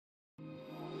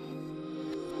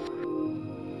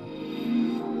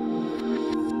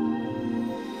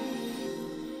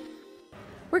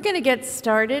going to get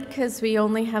started because we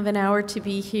only have an hour to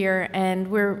be here, and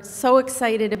we're so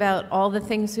excited about all the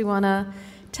things we want to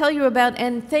tell you about.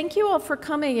 And thank you all for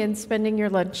coming and spending your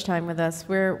lunchtime with us.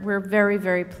 We're very,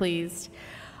 very pleased.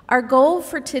 Our goal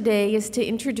for today is to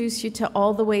introduce you to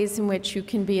all the ways in which you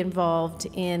can be involved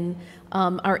in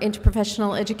our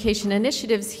interprofessional education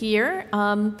initiatives here,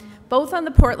 both on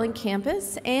the Portland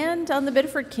campus and on the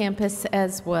Biddeford campus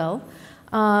as well.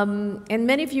 And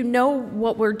many of you know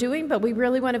what we're doing, but we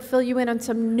really want to fill you in on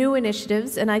some new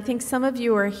initiatives, and I think some of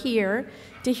you are here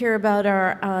to hear about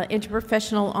our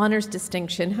interprofessional honors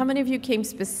distinction. How many of you came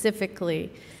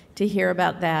specifically to hear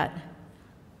about that?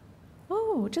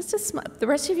 Oh, just the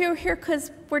rest of you are here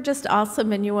because we're just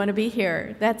awesome and you want to be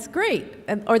here. That's great,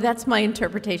 or that's my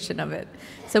interpretation of it.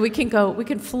 So we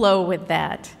can flow with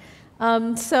that.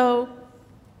 So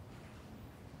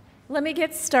let me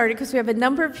get started because we have a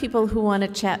number of people who want to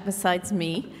chat besides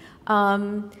me.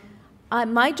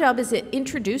 My job is to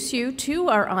introduce you to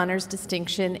our honors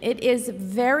distinction. It is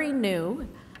very new.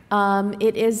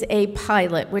 It is a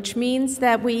pilot, which means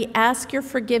that we ask your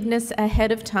forgiveness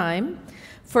ahead of time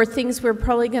for things we're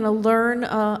probably going to learn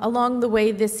along the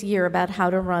way this year about how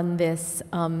to run this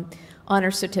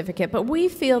honor certificate. But we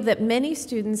feel that many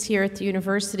students here at the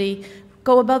university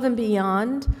go above and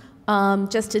beyond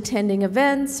just attending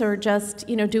events or just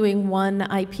doing one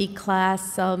IP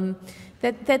class,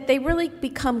 that they really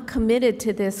become committed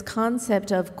to this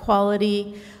concept of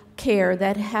quality care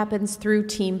that happens through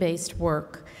team-based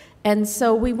work. And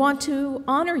so we want to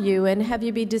honor you and have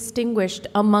you be distinguished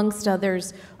amongst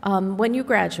others when you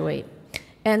graduate.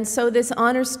 And so this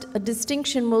honors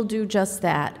distinction will do just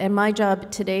that. And my job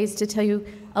today is to tell you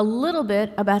a little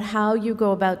bit about how you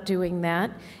go about doing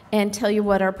that and tell you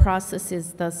what our process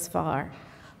is thus far.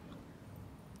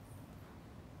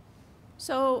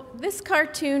 So this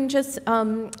cartoon,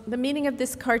 the meaning of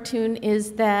this cartoon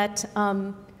is that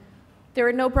there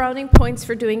are no brownie points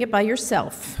for doing it by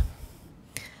yourself.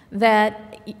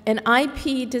 That an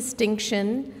IP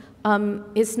distinction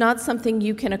is not something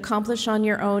you can accomplish on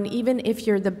your own, even if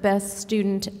you're the best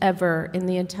student ever in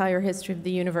the entire history of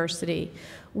the university.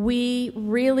 We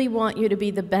really want you to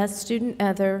be the best student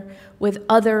ever with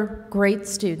other great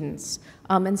students.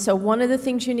 And so one of the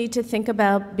things you need to think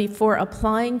about before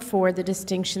applying for the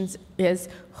distinctions is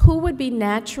who would be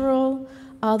natural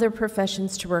other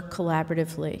professions to work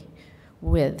collaboratively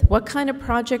with? What kind of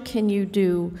project can you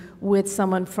do with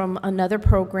someone from another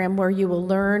program where you will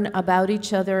learn about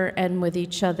each other and with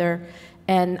each other,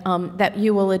 and that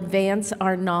you will advance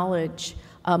our knowledge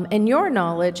and your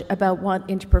knowledge about what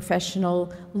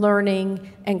interprofessional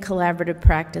learning and collaborative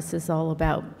practice is all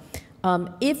about.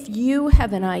 If you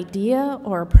have an idea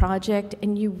or a project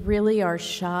and you really are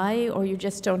shy or you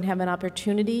just don't have an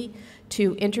opportunity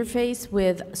to interface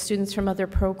with students from other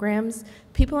programs,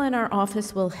 people in our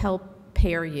office will help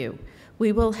pair you.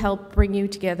 We will help bring you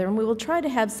together, and we will try to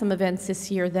have some events this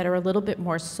year that are a little bit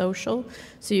more social,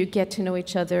 so you get to know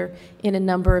each other in a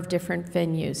number of different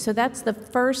venues. So that's the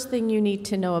first thing you need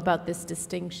to know about this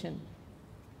distinction.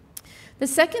 The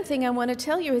second thing I want to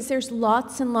tell you is there's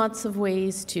lots and lots of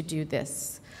ways to do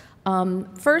this.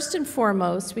 First and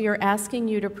foremost, we are asking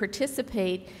you to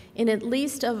participate in at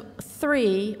least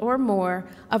 3 or more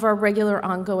of our regular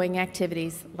ongoing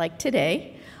activities, like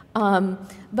today,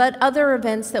 but other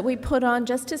events that we put on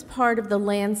just as part of the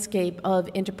landscape of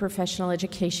interprofessional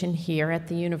education here at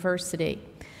the university.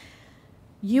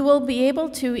 You will be able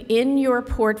to, in your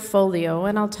portfolio,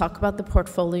 and I'll talk about the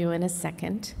portfolio in a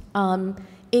second,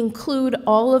 include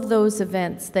all of those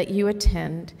events that you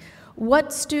attend.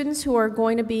 What students who are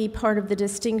going to be part of the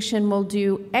distinction will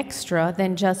do extra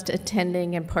than just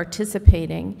attending and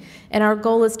participating. And our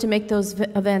goal is to make those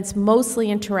events mostly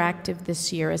interactive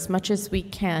this year, as much as we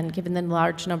can, given the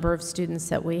large number of students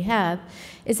that we have,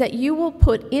 is that you will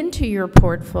put into your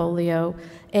portfolio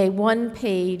a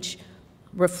one-page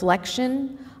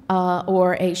reflection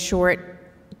or a short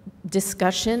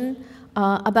discussion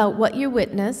about what you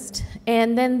witnessed,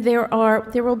 and then there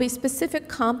will be specific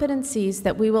competencies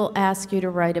that we will ask you to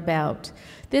write about.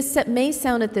 This may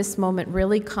sound at this moment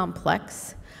really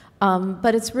complex,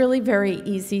 but it's really very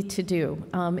easy to do.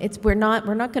 We're not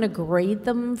going to grade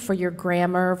them for your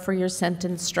grammar, for your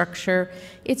sentence structure.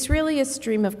 It's really a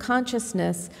stream of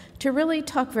consciousness to really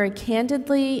talk very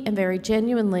candidly and very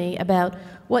genuinely about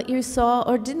what you saw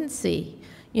or didn't see.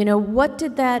 What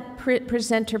did that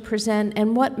presenter present,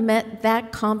 and what met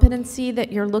that competency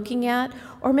that you're looking at?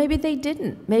 Or maybe they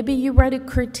didn't. Maybe you write a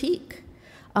critique.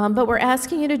 But we're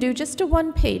asking you to do just a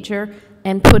one-pager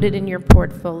and put it in your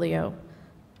portfolio.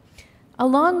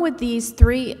 Along with these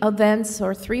 3 events,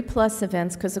 or 3+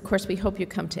 events, because of course we hope you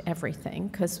come to everything,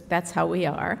 because that's how we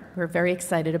are. We're very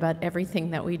excited about everything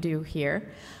that we do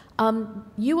here.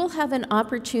 You will have an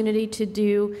opportunity to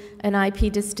do an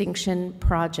IP distinction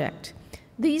project.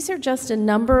 These are just a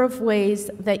number of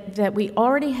ways that we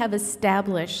already have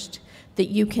established that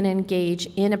you can engage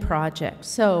in a project.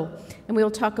 So, and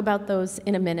we'll talk about those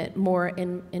in a minute more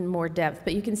in more depth,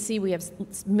 but you can see we have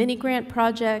mini grant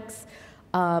projects.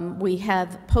 We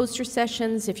have poster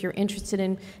sessions if you're interested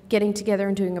in getting together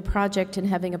and doing a project and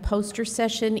having a poster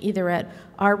session either at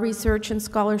our Research and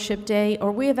Scholarship Day,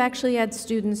 or we have actually had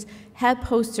students have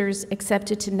posters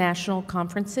accepted to national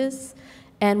conferences,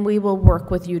 and we will work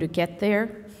with you to get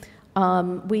there.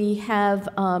 We have,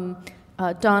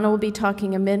 Donna will be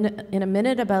talking in a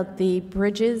minute about the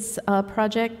Bridges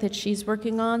project that she's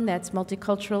working on. That's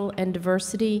multicultural and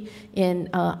diversity in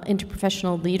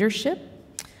interprofessional leadership.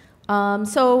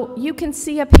 So you can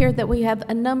see up here that we have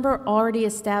a number already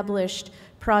established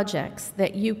projects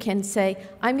that you can say,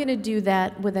 I'm going to do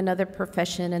that with another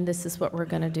profession, and this is what we're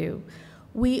going to do.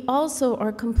 We also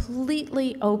are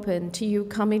completely open to you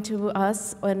coming to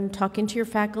us and talking to your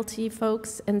faculty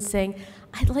folks and saying,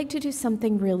 I'd like to do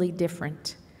something really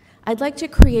different. I'd like to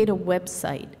create a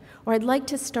website, or I'd like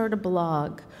to start a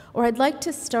blog, or I'd like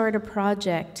to start a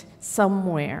project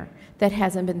somewhere that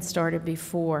hasn't been started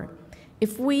before.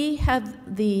 If we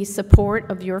have the support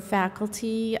of your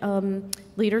faculty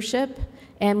leadership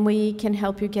and we can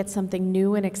help you get something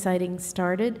new and exciting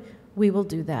started, we will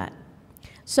do that.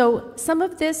 So some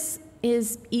of this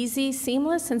is easy,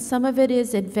 seamless, and some of it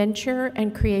is adventure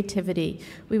and creativity.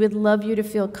 We would love you to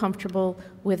feel comfortable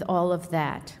with all of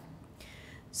that.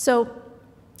 So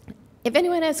if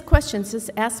anyone has questions,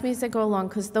 just ask me as I go along,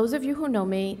 because those of you who know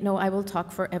me know I will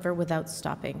talk forever without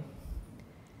stopping.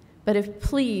 But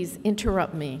please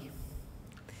interrupt me.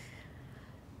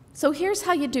 So here's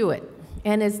how you do it,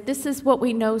 and this is what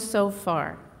we know so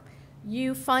far.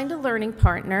 You find a learning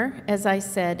partner, as I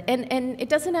said, and it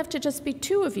doesn't have to just be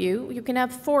 2 of you. You can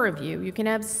have 4 of you. You can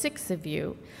have 6 of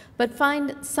you. But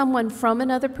find someone from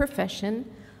another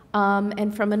profession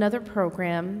and from another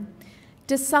program.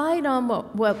 Decide on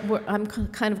what I'm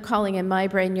kind of calling in my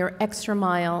brain your extra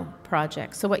mile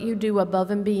project. So what you do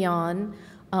above and beyond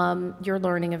your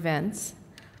learning events.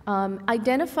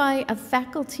 Identify a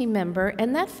faculty member,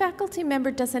 and that faculty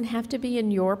member doesn't have to be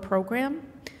in your program.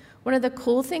 One of the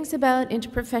cool things about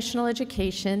interprofessional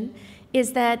education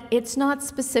is that it's not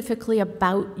specifically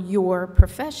about your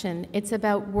profession. It's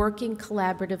about working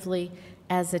collaboratively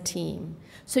as a team.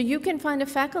 So you can find a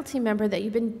faculty member that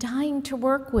you've been dying to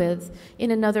work with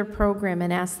in another program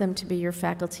and ask them to be your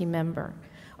faculty member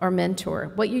or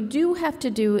mentor. What you do have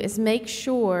to do is make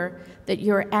sure that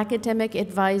your academic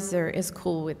advisor is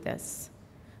cool with this,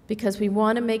 because we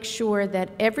want to make sure that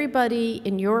everybody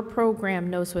in your program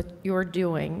knows what you're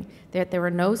doing, that there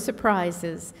are no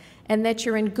surprises, and that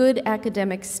you're in good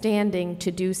academic standing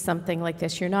to do something like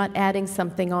this. You're not adding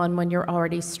something on when you're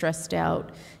already stressed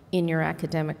out in your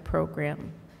academic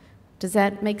program. Does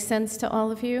that make sense to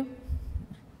all of you?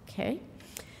 Okay.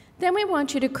 Then we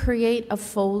want you to create a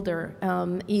folder,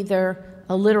 either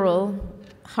a literal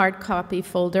hard copy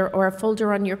folder or a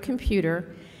folder on your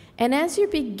computer. And as you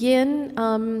begin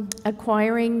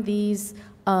acquiring these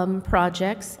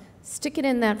projects, stick it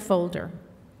in that folder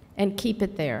and keep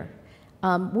it there.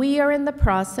 We are in the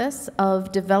process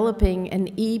of developing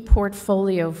an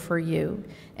e-portfolio for you.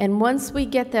 And once we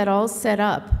get that all set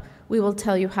up, we will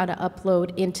tell you how to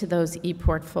upload into those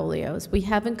e-portfolios. We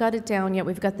haven't got it down yet.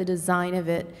 We've got the design of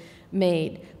it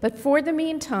made. But for the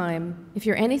meantime, if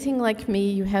you're anything like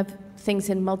me, you have things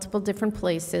in multiple different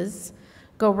places,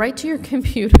 go right to your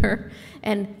computer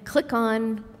and click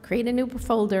on create a new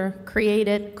folder, create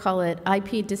it, call it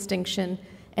IP distinction,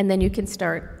 and then you can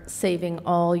start saving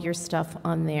all your stuff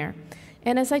on there.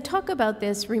 And as I talk about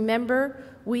this, remember,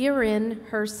 we are in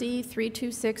HRSA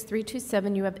 326,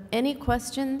 327. You have any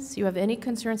questions, you have any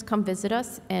concerns, come visit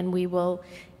us, and we will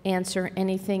answer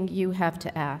anything you have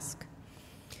to ask.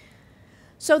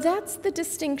 So that's the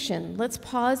distinction. Let's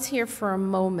pause here for a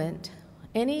moment.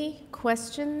 Any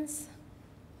questions?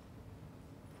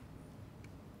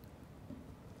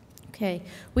 Okay,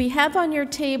 we have on your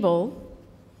table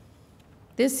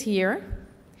this here,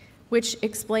 which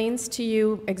explains to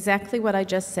you exactly what I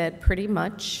just said, pretty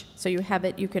much. So you have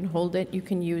it, you can hold it, you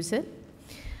can use it.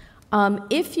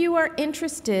 If you are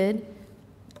interested,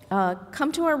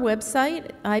 come to our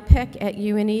website,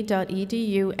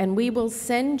 ipec@une.edu, and we will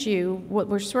send you what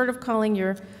we're sort of calling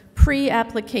your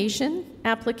pre-application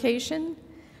application,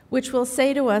 which will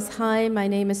say to us, hi, my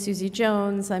name is Susie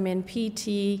Jones, I'm in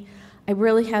PT, I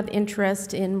really have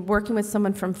interest in working with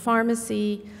someone from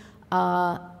pharmacy,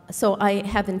 so I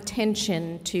have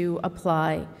intention to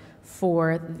apply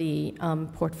for the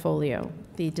portfolio,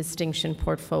 the distinction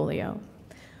portfolio.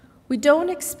 We don't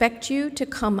expect you to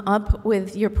come up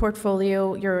with your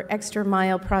portfolio, your extra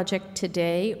mile project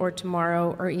today or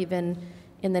tomorrow or even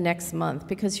in the next month,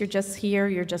 because you're just here,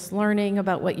 you're just learning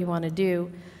about what you want to do.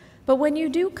 But when you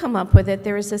do come up with it,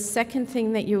 there is a second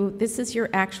thing that this is your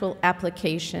actual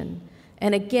application.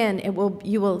 And again,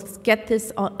 you will get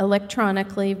this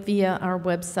electronically via our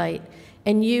website.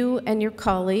 And you and your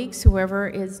colleagues, whoever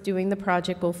is doing the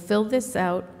project, will fill this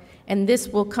out, and this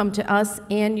will come to us,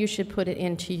 and you should put it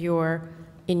into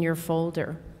in your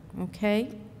folder,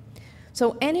 okay?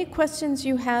 So any questions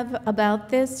you have about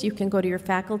this, you can go to your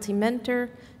faculty mentor,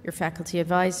 your faculty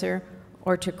advisor,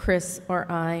 or to Chris or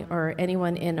I or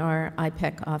anyone in our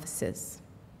IPEC offices.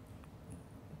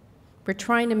 We're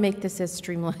trying to make this as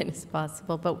streamlined as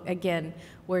possible, but again,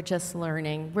 we're just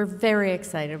learning. We're very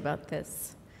excited about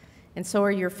this. And so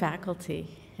are your faculty,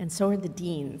 and so are the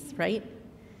deans, right?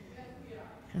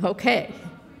 Okay.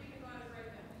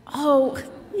 Oh,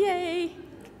 yay.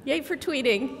 Yay for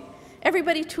tweeting.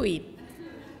 Everybody tweet.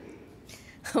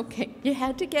 Okay, you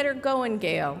had to get her going,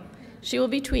 Gail. She will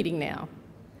be tweeting now.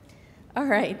 All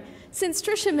right. Since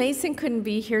Tricia Mason couldn't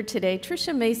be here today,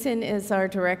 Tricia Mason is our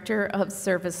Director of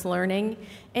Service Learning,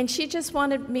 and she just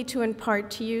wanted me to impart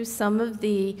to you some of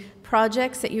the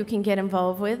projects that you can get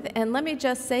involved with. And let me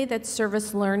just say that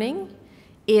Service Learning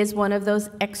is one of those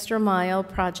extra mile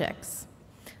projects.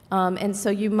 And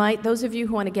so those of you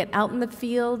who want to get out in the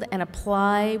field and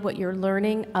apply what you're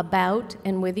learning about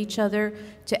and with each other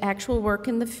to actual work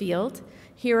in the field,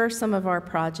 here are some of our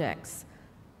projects.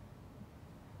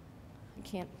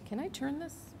 Can I turn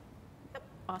this? Yep,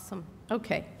 awesome,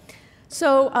 okay.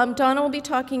 So Donna will be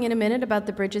talking in a minute about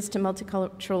the Bridges to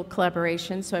Multicultural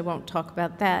Collaboration, so I won't talk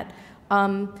about that.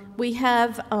 We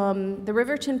have the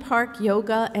Riverton Park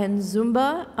Yoga and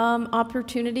Zumba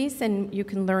opportunities, and you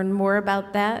can learn more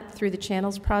about that through the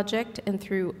Channels Project and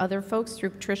through other folks, through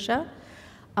Tricia.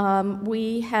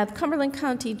 We have Cumberland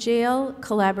County Jail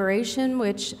collaboration,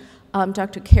 which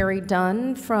Dr. Carrie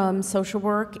Dunn from Social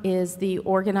Work is the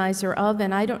organizer of,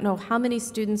 and I don't know how many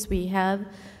students we have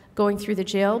going through the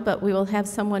jail, but we will have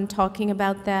someone talking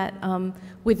about that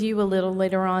with you a little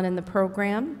later on in the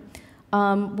program.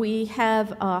 We have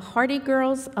Hardy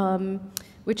Girls,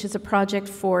 which is a project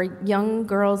for young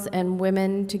girls and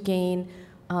women to gain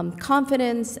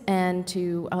confidence and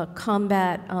to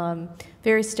combat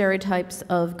various stereotypes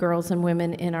of girls and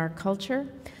women in our culture.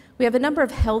 We have a number of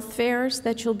health fairs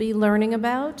that you'll be learning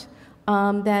about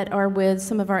that are with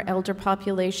some of our elder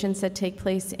populations that take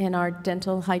place in our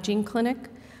dental hygiene clinic.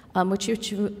 Which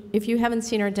if you haven't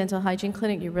seen our dental hygiene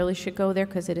clinic, you really should go there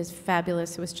because it is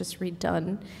fabulous. It was just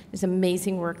redone. There's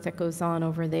amazing work that goes on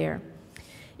over there.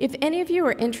 If any of you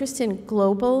are interested in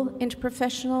global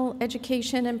interprofessional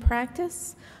education and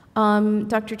practice,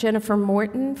 Dr. Jennifer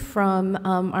Morton from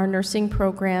our nursing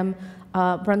program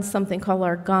runs something called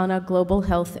our Ghana Global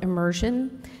Health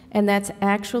Immersion, and that's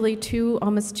actually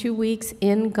almost 2 weeks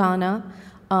in Ghana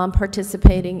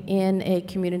participating in a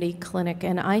community clinic,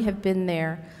 and I have been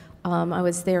there. I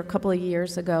was there a couple of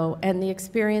years ago, and the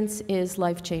experience is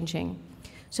life-changing.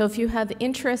 So if you have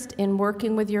interest in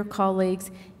working with your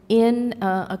colleagues in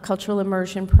a cultural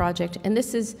immersion project, and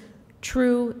this is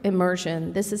true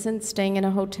immersion, this isn't staying in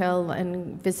a hotel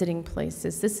and visiting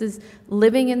places. This is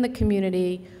living in the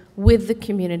community, with the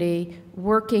community,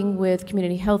 working with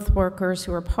community health workers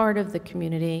who are part of the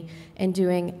community, and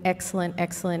doing excellent,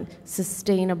 excellent,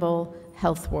 sustainable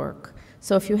health work.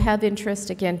 So if you have interest,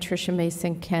 again, Tricia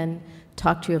Mason can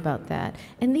talk to you about that.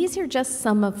 And these are just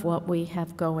some of what we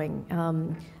have going.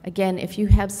 Again, if you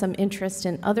have some interest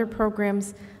in other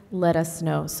programs, let us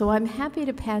know. So I'm happy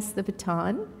to pass the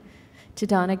baton to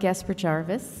Donna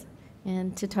Gasper-Jarvis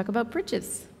and to talk about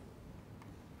Bridges.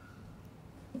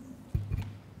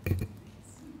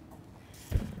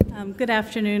 Good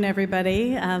afternoon,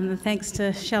 everybody. Thanks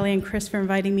to Shelley and Chris for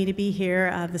inviting me to be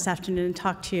here this afternoon and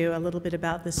talk to you a little bit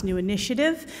about this new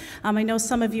initiative. I know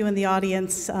some of you in the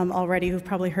audience already who've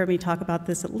probably heard me talk about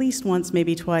this at least once,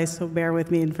 maybe twice, so bear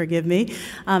with me and forgive me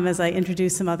as I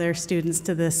introduce some other students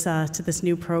to this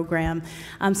new program.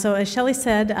 So as Shelley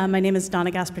said, my name is Donna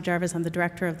Gasper-Jarvis. I'm the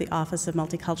Director of the Office of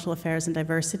Multicultural Affairs and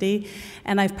Diversity,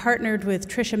 and I've partnered with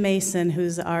Tricia Mason,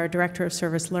 who's our Director of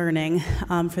Service Learning,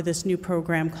 for this new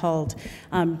program called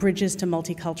Bridges to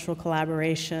Multicultural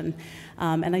Collaboration.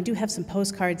 And I do have some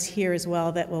postcards here as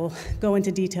well that will go into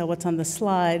detail what's on the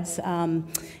slides, and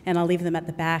I'll leave them at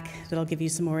the back that'll give you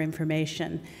some more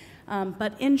information.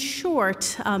 But in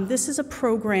short, this is a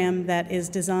program that is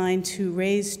designed to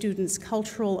raise students'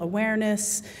 cultural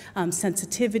awareness,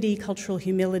 sensitivity, cultural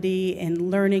humility, and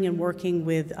learning and working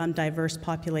with diverse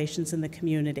populations in the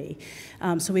community.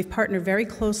 So we've partnered very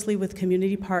closely with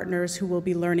community partners who will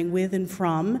be learning with and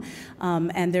from,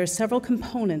 and there's several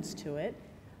components to it.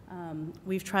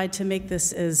 We've tried to make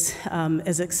this as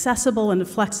accessible and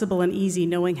flexible and easy,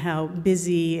 knowing how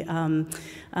busy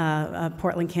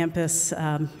Portland campus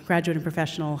graduate and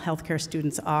professional healthcare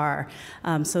students are.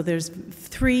 So there's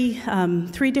three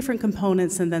different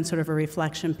components and then sort of a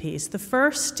reflection piece. The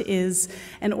first is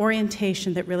an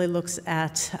orientation that really looks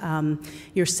at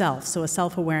yourself, so a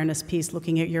self-awareness piece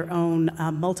looking at your own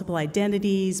multiple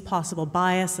identities, possible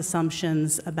bias,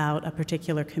 assumptions about a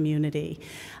particular community,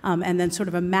 and then sort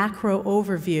of a macro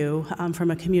overview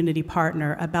from a community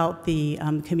partner about the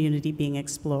community being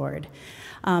explored.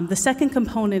 The second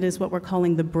component is what we're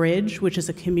calling the Bridge, which is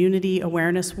a community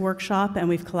awareness workshop, and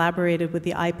we've collaborated with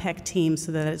the IPEC team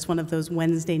so that it's one of those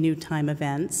Wednesday new time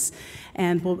events.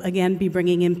 And we'll again be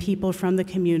bringing in people from the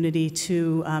community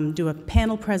to do a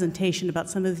panel presentation about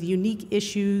some of the unique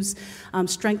issues,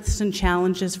 strengths and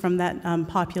challenges from that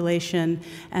population,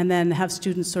 and then have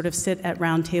students sort of sit at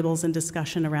round tables and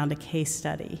discussion around a case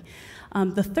study.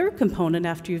 The third component,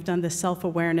 after you've done the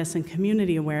self-awareness and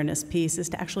community awareness piece, is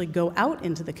to actually go out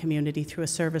into the community through a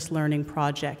service learning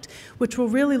project, which will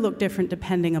really look different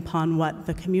depending upon what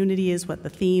the community is, what the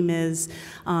theme is.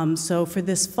 So for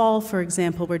this fall, for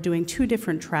example, we're doing two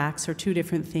different tracks or two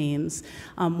different themes.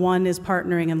 One is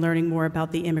partnering and learning more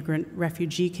about the immigrant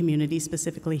refugee community,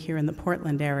 specifically here in the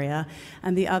Portland area.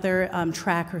 And the other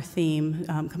track or theme,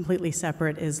 completely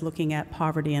separate, is looking at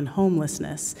poverty and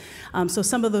homelessness. So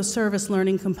some of those service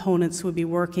learning components would be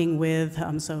working with,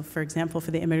 so for example, for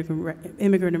the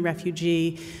immigrant and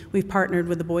refugee, we've partnered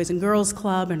with the Boys and Girls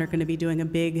Club and are going to be doing a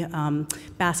big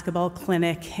basketball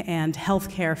clinic and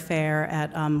healthcare fair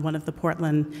at one of the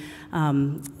Portland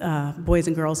Boys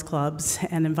and Girls Clubs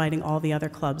and inviting all the other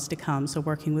clubs to come, so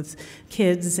working with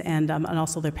kids and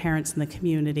also their parents in the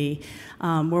community.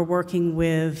 We're working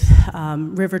with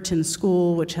Riverton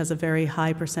School, which has a very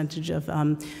high percentage of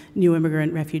new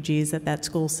immigrant refugees at that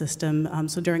school system.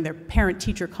 So during their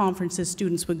parent-teacher conferences,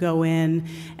 students would go in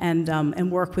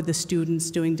and work with the students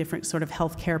doing different sort of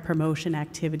healthcare promotion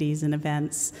activities and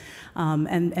events,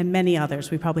 and many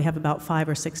others. We probably have about 5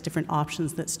 or 6 different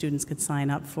options that students could sign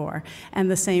up for.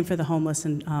 And the same for the homeless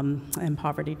and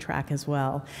poverty track as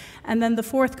well. And then the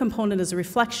fourth component is a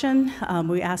reflection.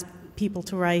 We ask people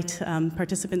to write,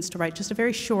 participants to write just a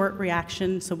very short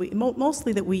reaction, so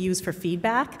mostly that we use for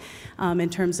feedback in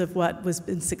terms of what was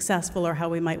been successful or how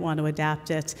we might want to adapt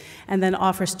it, and then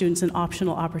offer students an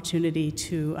optional opportunity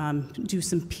to do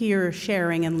some peer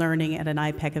sharing and learning at an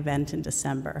IPEC event in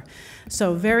December.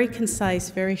 So very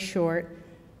concise, very short,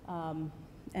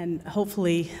 and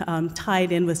hopefully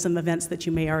tied in with some events that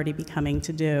you may already be coming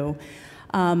to do.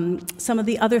 Some of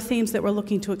the other themes that we're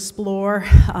looking to explore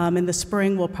in the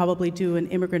spring, we'll probably do an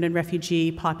immigrant and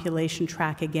refugee population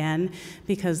track again,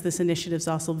 because this initiative is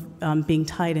also being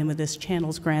tied in with this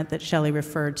Channels grant that Shelley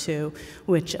referred to,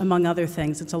 which, among other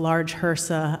things, it's a large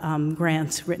HRSA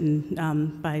grant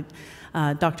written by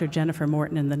Dr. Jennifer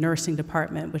Morton in the nursing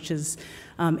department, which is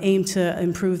aimed to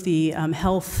improve the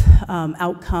health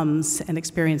outcomes and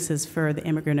experiences for the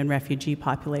immigrant and refugee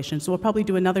population. So we'll probably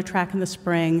do another track in the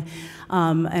spring,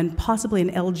 and possibly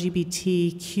an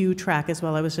LGBTQ track as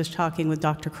well. I was just talking with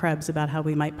Dr. Krebs about how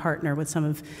we might partner with some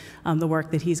of the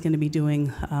work that he's going to be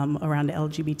doing around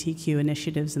LGBTQ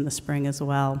initiatives in the spring as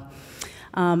well.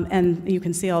 And you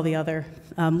can see all the other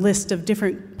list of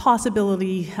different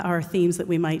possibility or themes that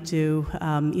we might do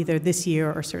either this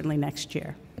year or certainly next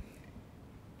year.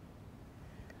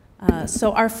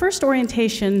 So our first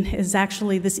orientation is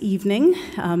actually this evening,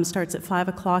 starts at 5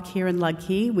 o'clock here in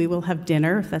Ludke. We will have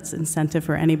dinner, if that's incentive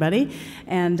for anybody,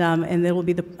 and there will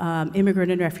be the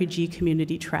immigrant and refugee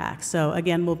community track. So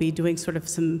again, we'll be doing sort of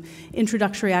some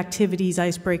introductory activities,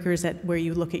 icebreakers, where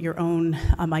you look at your own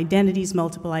identities,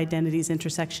 multiple identities,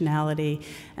 intersectionality,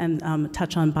 and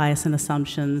touch on bias and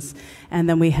assumptions. And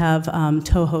then we have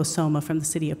Toho Soma from the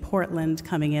city of Portland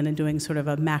coming in and doing sort of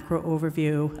a macro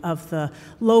overview of the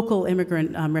local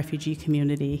immigrant refugee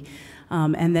community.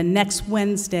 And then next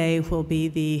Wednesday will be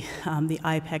the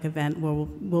IPEC event, where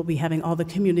we'll be having all the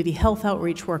community health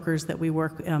outreach workers that we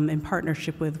work in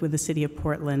partnership with the City of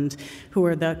Portland, who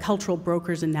are the cultural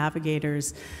brokers and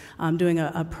navigators, doing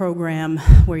a program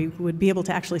where you would be able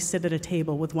to actually sit at a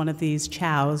table with one of these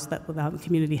CHOWs,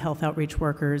 community health outreach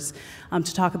workers,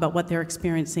 to talk about what they're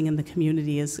experiencing in the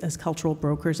community as cultural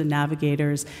brokers and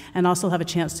navigators, and also have a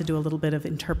chance to do a little bit of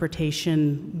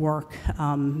interpretation work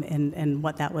and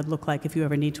what that would look like if you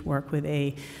ever need to work with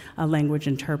a language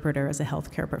interpreter as a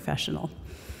healthcare professional.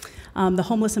 The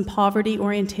Homeless and Poverty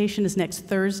orientation is next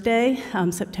Thursday,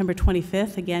 September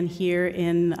 25th, again here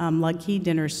in Lugkey,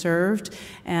 dinner served,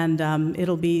 and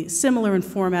it'll be similar in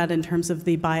format in terms of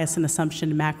the bias and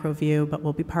assumption macro view, but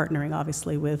we'll be partnering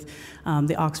obviously with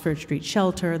the Oxford Street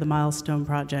Shelter, the Milestone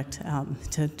Project,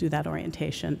 to do that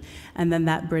orientation. And then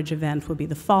that bridge event will be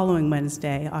the following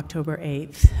Wednesday, October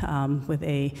 8th, with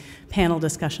a panel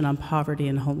discussion on poverty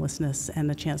and homelessness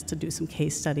and a chance to do some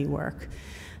case study work.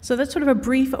 So that's sort of a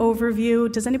brief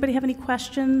overview. Does anybody have any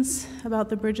questions about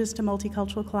the Bridges to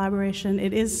Multicultural Collaboration?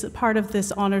 It is part of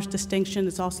this honors distinction.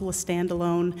 It's also a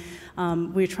standalone.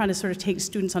 We're trying to sort of take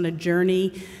students on a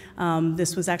journey.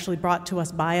 This was actually brought to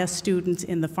us by a student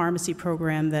in the pharmacy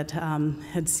program that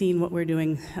had seen what we're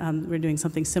doing. We're doing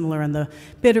something similar on the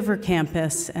Bitterver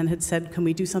campus and had said, can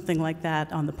we do something like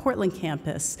that on the Portland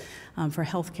campus for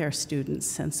healthcare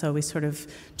students? And so we sort of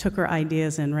took our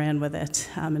ideas and ran with it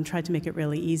and tried to make it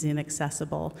really easy and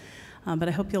accessible. But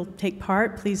I hope you'll take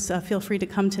part. Please feel free to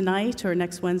come tonight or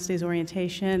next Wednesday's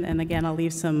orientation. And again, I'll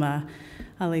leave some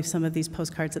of these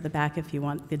postcards at the back if you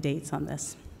want the dates on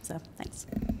this. So thanks.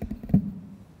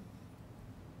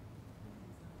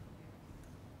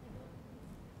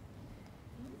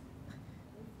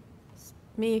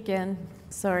 Me again,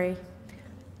 sorry.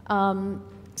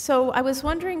 So I was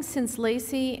wondering, since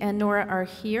Lacey and Nora are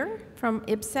here from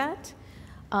IPSAT,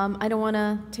 I don't want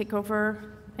to take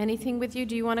over anything with you.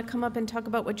 Do you want to come up and talk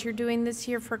about what you're doing this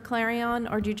year for Clarion,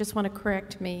 or do you just want to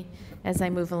correct me as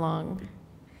I move along?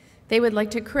 They would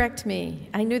like to correct me.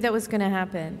 I knew that was going to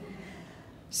happen.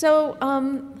 So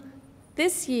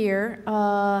this year,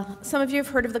 some of you have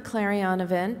heard of the Clarion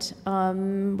event.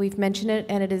 We've mentioned it,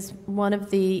 and it is one of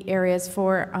the areas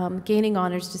for gaining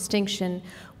honors distinction.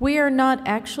 We are not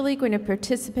actually going to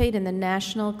participate in the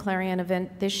National Clarion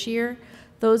event this year.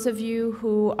 Those of you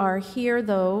who are here,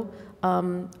 though,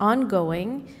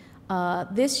 ongoing,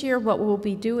 this year what we'll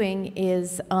be doing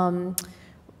is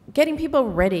getting people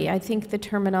ready. I think the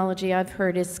terminology I've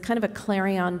heard is kind of a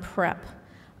Clarion prep.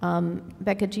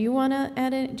 Becca, do you want to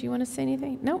add it? Do you want to say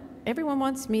anything? No, everyone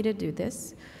wants me to do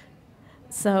this.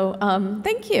 So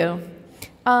thank you.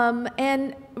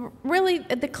 And really,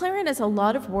 the Clarion is a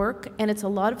lot of work, and it's a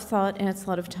lot of thought, and it's a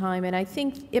lot of time. And I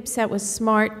think IPSAT was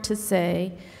smart to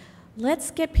say,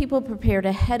 let's get people prepared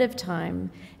ahead of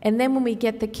time. And then when we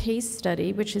get the case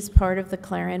study, which is part of the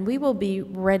Clarion, we will be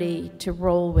ready to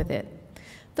roll with it.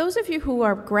 Those of you who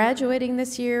are graduating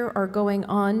this year or going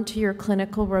on to your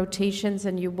clinical rotations,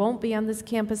 and you won't be on this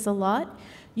campus a lot,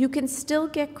 you can still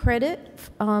get credit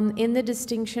in the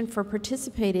distinction for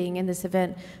participating in this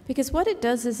event, because what it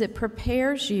does is it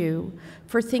prepares you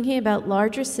for thinking about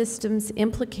larger systems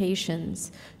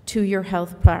implications to your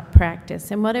health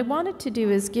practice. And what I wanted to do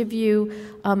is give you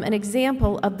an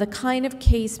example of the kind of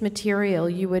case material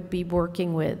you would be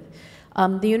working with.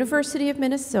 The University of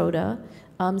Minnesota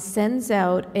sends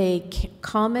out a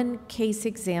common case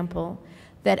example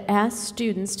that asks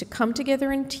students to come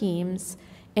together in teams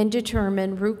and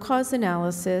determine root cause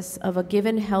analysis of a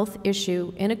given health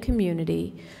issue in a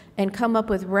community and come up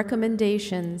with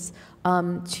recommendations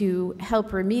to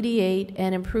help remediate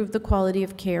and improve the quality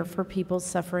of care for people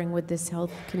suffering with this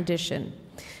health condition.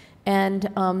 And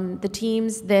the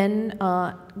teams then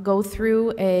go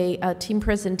through a team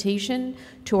presentation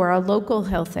to our local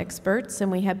health experts, and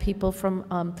we have people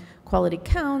from Quality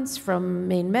Counts, from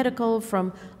Maine Medical,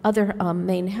 from other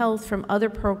Maine Health, from other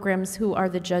programs who are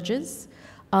the judges,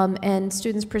 and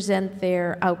students present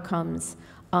their outcomes.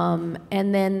 And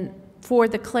then for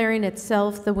the Clarion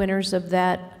itself, the winners of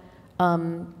that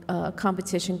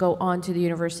competition go on to the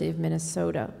University of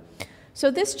Minnesota. So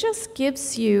this just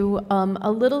gives you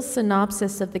a little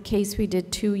synopsis of the case we did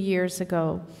 2 years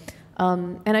ago.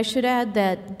 And I should add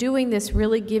that doing this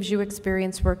really gives you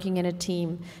experience working in a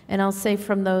team. And I'll say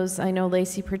from those, I know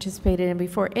Lacey participated in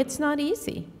before, it's not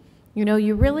easy. You know,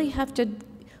 you really have to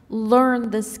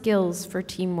learn the skills for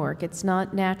teamwork. It's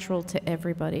not natural to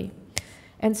everybody.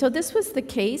 And so this was the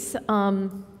case.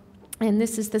 And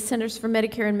this is the Centers for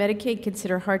Medicare and Medicaid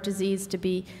consider heart disease to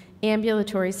be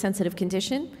ambulatory sensitive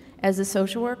condition. As a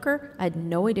social worker, I had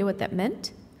no idea what that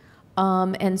meant.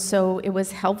 And so it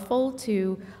was helpful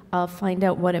to find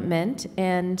out what it meant.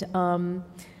 And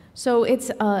so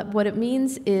what it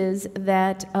means is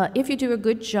that if you do a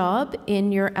good job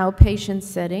in your outpatient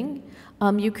setting,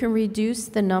 you can reduce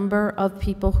the number of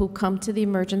people who come to the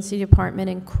emergency department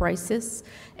in crisis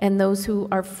and those who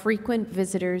are frequent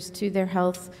visitors to their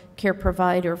health care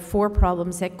provider for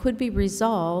problems that could be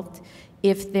resolved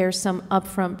if there's some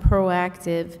upfront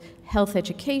proactive health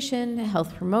education,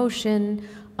 health promotion,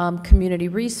 community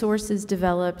resources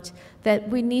developed, that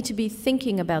we need to be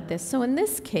thinking about this. So in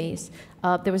this case,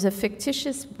 there was a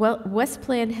fictitious West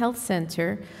Plan Health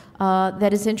Center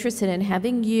that is interested in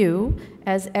having you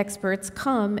as experts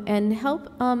come and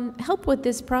help with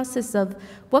this process of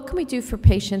what can we do for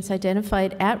patients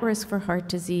identified at risk for heart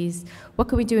disease, what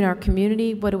can we do in our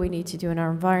community, what do we need to do in our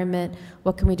environment,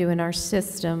 what can we do in our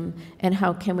system, and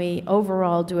how can we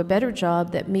overall do a better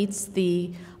job that meets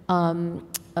the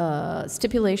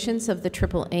stipulations of the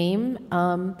Triple Aim,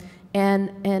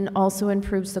 and also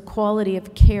improves the quality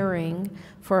of caring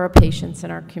for our patients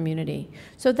in our community.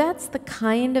 So that's the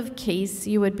kind of case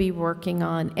you would be working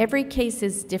on. Every case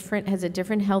is different, has a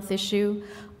different health issue.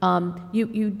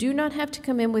 You do not have to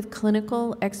come in with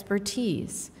clinical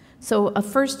expertise. So a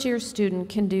first-year student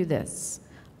can do this.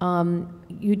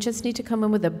 You just need to come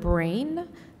in with a brain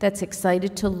that's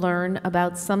excited to learn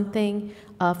about something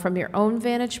from your own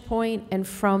vantage point and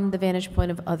from the vantage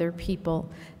point of other people.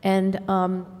 And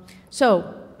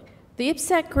so the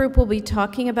IPSAC group will be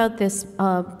talking about this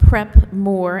prep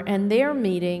more, and their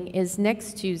meeting is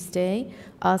next Tuesday,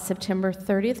 September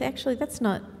 30th. Actually,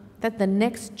 the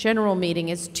next general meeting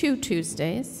is 2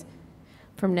 Tuesdays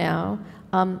from now,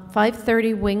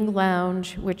 5:30 Wing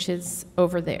Lounge, which is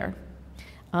over there.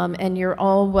 And you're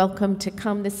all welcome to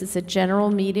come. This is a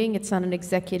general meeting. It's not an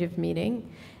executive meeting.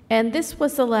 And this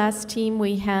was the last team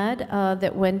we had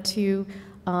that went to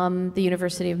the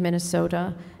University of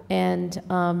Minnesota. And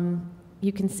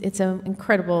it's an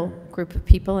incredible group of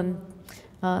people and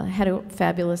had a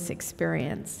fabulous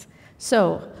experience.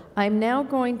 So I'm now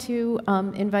going to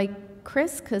invite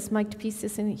Chris, because Mike DePiece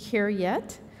isn't here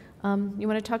yet. You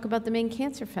want to talk about the Maine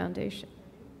Cancer Foundation?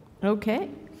 Okay.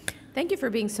 Thank you for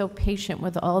being so patient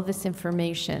with all this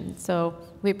information. So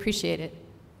we appreciate it.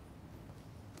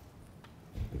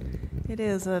 It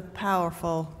is a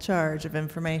powerful charge of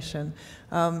information.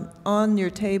 On your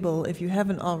table, if you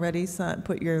haven't already,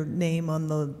 put your name on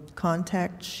the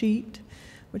contact sheet,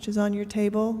 which is on your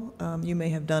table. You may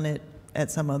have done it at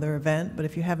some other event, but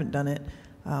if you haven't done it,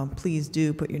 please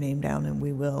do put your name down and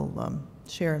we will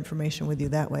share information with you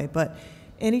that way. But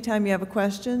anytime you have a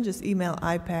question, just email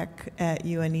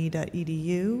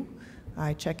ipac@une.edu.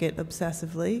 I check it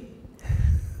obsessively,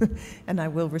 and I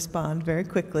will respond very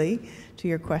quickly to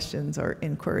your questions or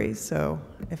inquiries. So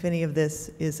if any of this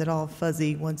is at all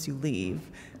fuzzy once you leave,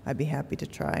 I'd be happy to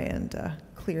try and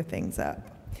clear things up.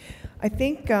 I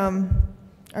think I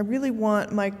really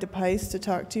want Mike DePiece to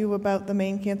talk to you about the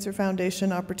Maine Cancer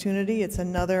Foundation opportunity. It's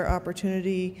another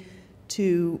opportunity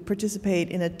to participate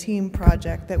in a team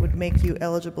project that would make you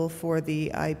eligible for the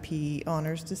IP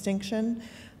honors distinction.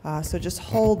 So just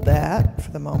hold that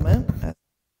for the moment.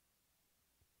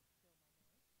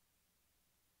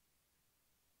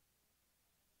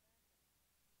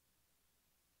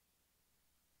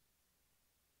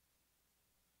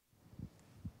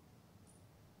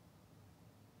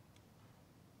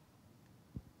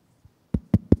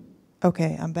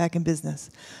 Okay, I'm back in business.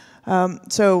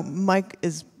 So Mike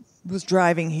was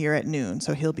driving here at noon,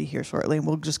 so he'll be here shortly, and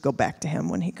we'll just go back to him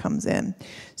when he comes in.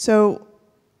 So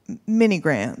mini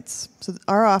grants. So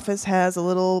our office has a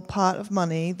little pot of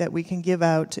money that we can give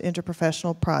out to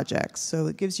interprofessional projects. So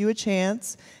it gives you a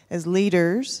chance as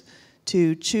leaders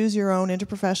to choose your own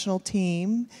interprofessional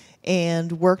team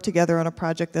and work together on a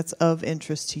project that's of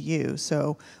interest to you.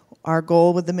 So our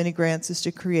goal with the mini grants is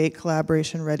to create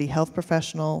collaboration-ready health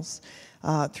professionals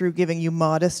through giving you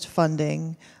modest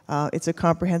funding. It's a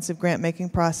comprehensive grant-making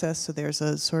process, so there's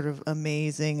a sort of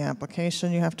amazing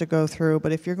application you have to go through.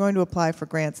 But if you're going to apply for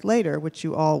grants later, which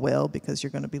you all will because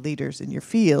you're going to be leaders in your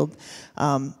field,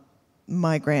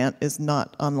 my grant is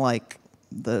not unlike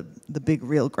the big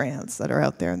real grants that are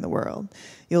out there in the world.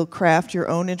 You'll craft your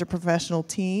own interprofessional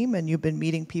team, and you've been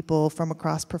meeting people from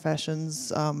across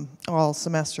professions all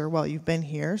semester while you've been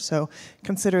here, so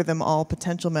consider them all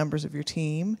potential members of your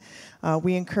team.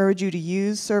 We encourage you to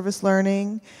use service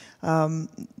learning. The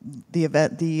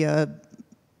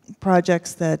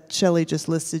projects that Shelley just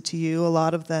listed to you, a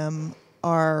lot of them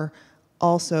are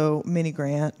also mini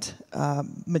grant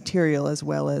material as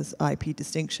well as IP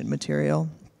distinction material.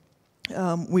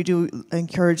 We do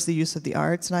encourage the use of the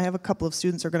arts, and I have a couple of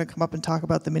students who are going to come up and talk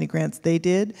about the mini grants they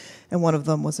did, and one of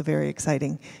them was a very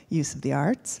exciting use of the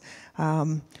arts.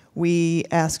 We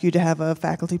ask you to have a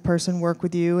faculty person work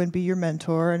with you and be your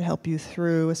mentor and help you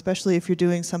through, especially if you're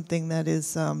doing something that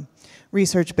is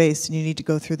research-based and you need to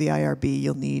go through the IRB,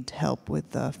 you'll need help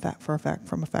with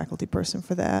from a faculty person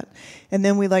for that. And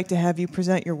then we like to have you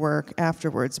present your work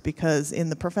afterwards, because in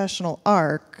the professional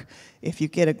arc, if you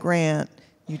get a grant,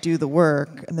 you do the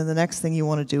work, and then the next thing you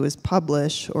want to do is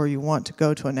publish, or you want to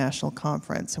go to a national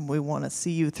conference, and we want to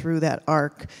see you through that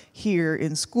arc here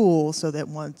in school so that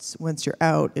once you're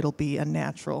out, it'll be a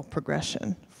natural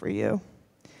progression for you.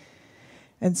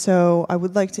 And so I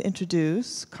would like to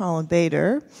introduce Colin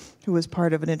Bader, who was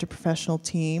part of an interprofessional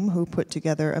team who put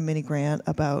together a mini grant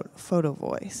about photo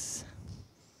voice.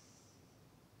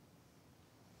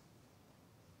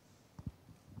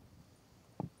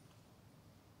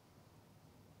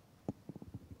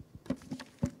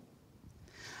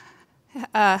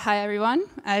 Hi, everyone.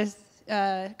 As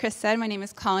Chris said, my name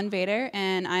is Colin Bader,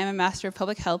 and I am a Master of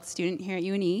Public Health student here at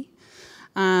UNE.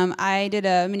 I did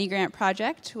a mini grant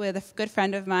project with a good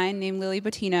friend of mine named Lily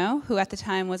Bottino, who at the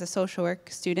time was a social work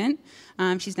student.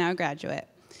 She's now a graduate.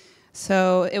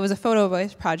 So it was a photo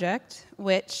voice project,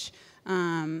 which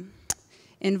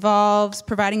involves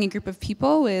providing a group of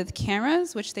people with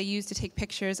cameras, which they use to take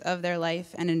pictures of their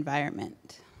life and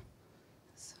environment.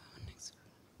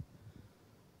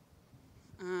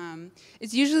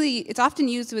 It's often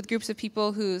used with groups of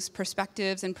people whose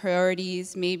perspectives and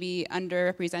priorities may be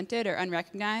underrepresented or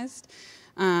unrecognized.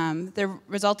 The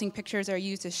resulting pictures are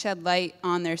used to shed light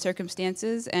on their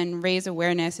circumstances and raise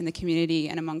awareness in the community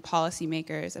and among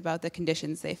policymakers about the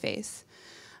conditions they face.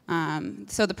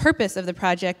 So the purpose of the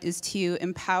project is to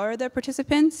empower the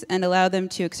participants and allow them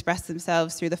to express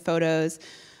themselves through the photos,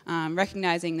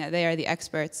 recognizing that they are the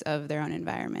experts of their own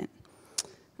environment.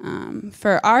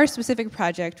 For our specific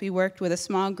project, we worked with a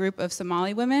small group of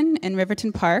Somali women in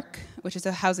Riverton Park, which is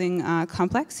a housing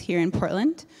complex here in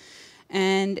Portland.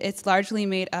 And it's largely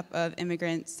made up of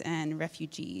immigrants and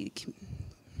refugee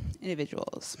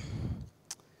individuals.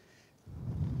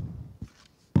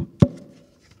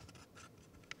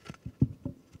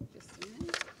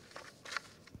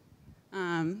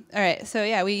 All right, so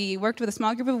yeah, we worked with a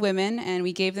small group of women and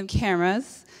we gave them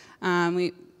cameras.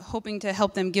 Hoping to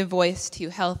help them give voice to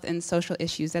health and social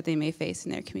issues that they may face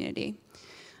in their community.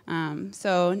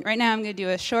 So right now I'm going to do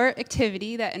a short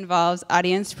activity that involves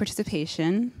audience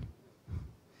participation.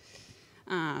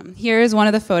 Here is one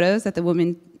of the photos that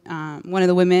one of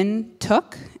the women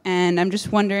took, and I'm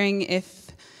just wondering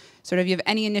if you have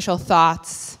any initial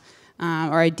thoughts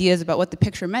or ideas about what the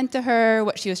picture meant to her,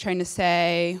 what she was trying to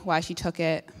say, why she took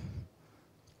it.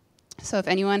 So if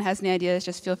anyone has any ideas,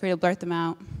 just feel free to blurt them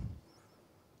out.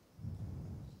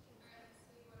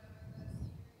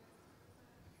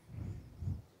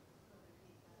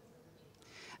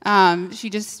 She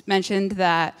just mentioned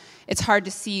that it's hard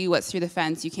to see what's through the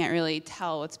fence. You can't really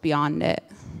tell what's beyond it.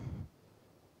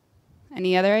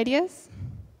 Any other ideas?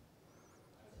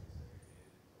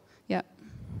 Yep.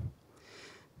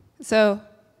 So,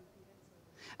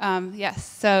 yes,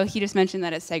 so he just mentioned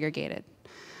that it's segregated.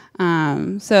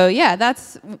 So yeah,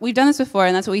 we've done this before,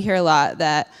 and that's what we hear a lot,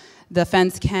 that the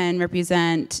fence can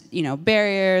represent,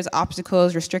 barriers,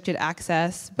 obstacles, restricted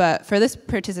access, but for this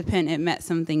participant, it meant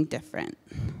something different.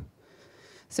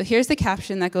 So here's the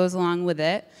caption that goes along with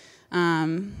it.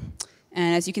 And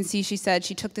as you can see, she said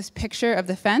she took this picture of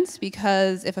the fence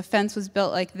because if a fence was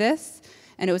built like this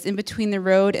and it was in between the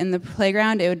road and the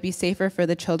playground, it would be safer for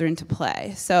the children to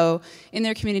play. So in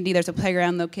their community, there's a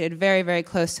playground located very, very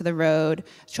close to the road.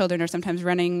 Children are sometimes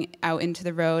running out into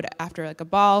the road after a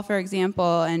ball, for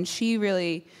example, and she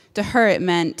really, to her, it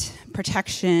meant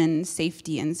protection,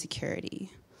 safety, and security.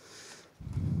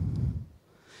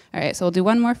 All right, so we'll do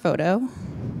one more photo.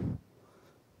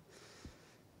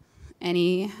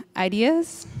 Any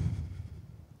ideas?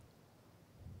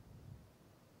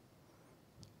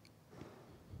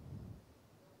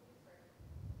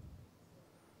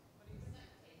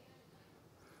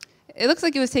 It looks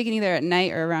like it was taken either at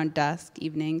night or around dusk,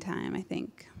 evening time, I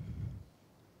think.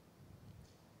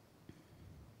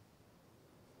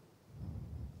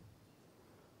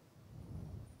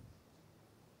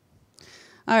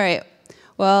 All right.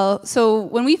 Well, so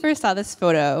when we first saw this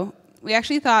photo, we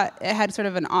actually thought it had sort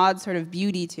of an odd sort of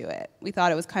beauty to it. We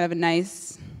thought it was kind of a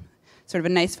nice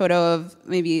photo of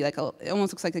maybe it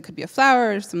almost looks like it could be a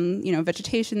flower or some,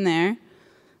 vegetation there.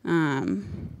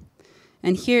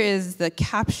 And here is the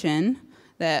caption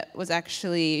that was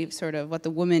actually sort of what the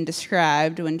woman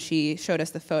described when she showed us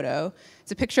the photo.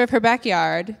 It's a picture of her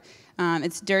backyard.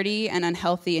 it's dirty and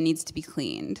unhealthy and needs to be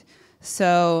cleaned.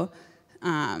 So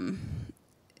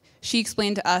she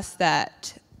explained to us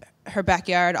that her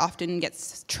backyard often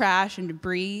gets trash and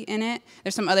debris in it.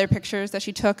 There's some other pictures that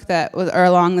she took that are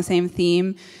along the same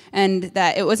theme, and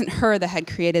that it wasn't her that had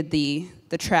created the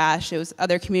trash, it was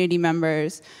other community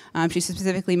members. She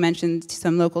specifically mentioned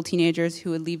some local teenagers who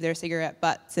would leave their cigarette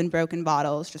butts and broken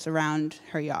bottles just around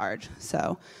her yard.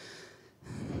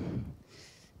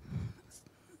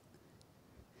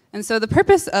 And so the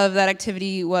purpose of that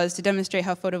activity was to demonstrate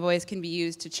how Photo Voice can be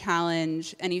used to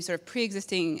challenge any sort of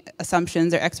pre-existing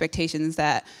assumptions or expectations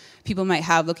that people might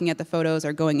have looking at the photos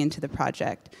or going into the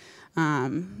project.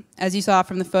 As you saw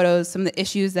from the photos, some of the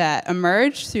issues that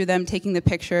emerged through them taking the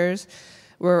pictures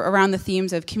were around the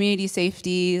themes of community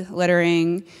safety,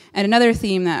 littering, and another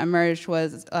theme that emerged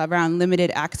was around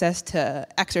limited access to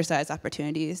exercise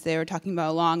opportunities. They were talking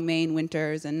about long Maine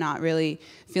winters and not really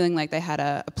feeling like they had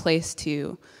a place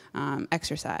to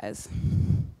exercise.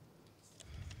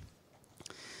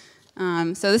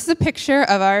 So this is a picture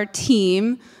of our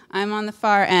team. I'm on the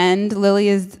far end. Lily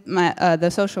is the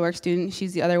social work student.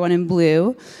 She's the other one in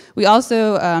blue. We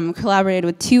also collaborated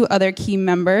with 2 other key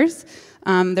members.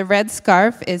 The red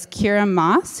scarf is Kira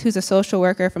Moss, who's a social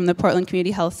worker from the Portland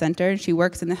Community Health Center. She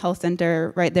works in the health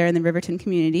center right there in the Riverton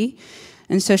community.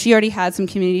 And so she already had some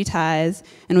community ties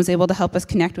and was able to help us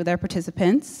connect with our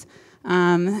participants.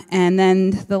 And then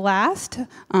the last,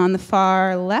 on the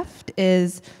far left,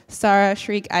 is Sarah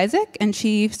Shriek Isaac, and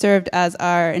she served as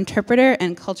our interpreter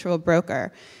and cultural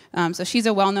broker. So she's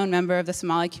a well-known member of the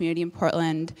Somali community in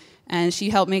Portland, and she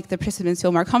helped make the participants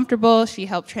feel more comfortable. She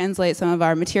helped translate some of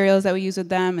our materials that we use with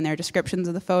them and their descriptions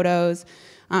of the photos,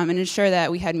 and ensure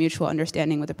that we had mutual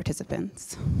understanding with the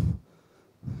participants.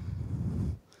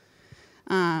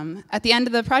 At the end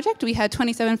of the project, we had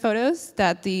 27 photos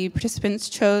that the participants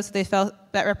chose they felt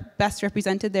that best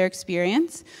represented their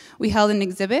experience. We held an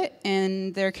exhibit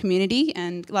in their community,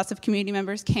 and lots of community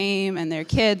members came, and their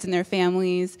kids and their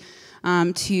families,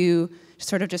 to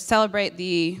sort of just celebrate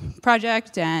the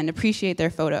project and appreciate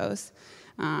their photos.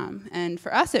 And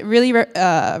for us, it really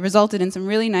resulted in some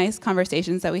really nice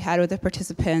conversations that we had with the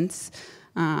participants.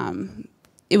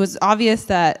 It was obvious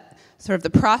that sort of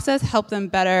the process helped them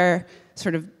better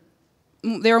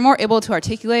they were more able to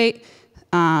articulate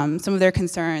some of their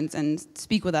concerns and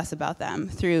speak with us about them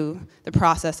through the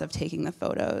process of taking the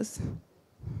photos.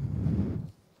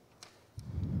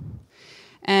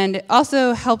 And it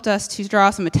also helped us to draw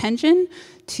some attention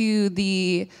to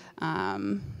the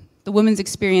women's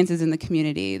experiences in the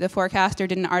community. The Forecaster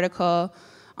did an article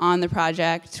on the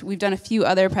project. We've done a few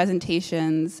other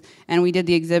presentations, and we did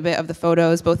the exhibit of the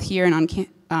photos both here and on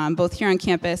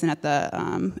campus and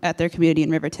at their community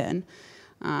in Riverton.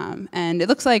 And it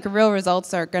looks like real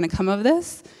results are going to come of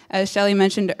this. As Shelley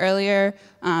mentioned earlier,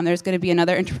 there's going to be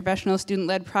another interprofessional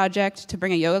student-led project to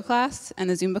bring a yoga class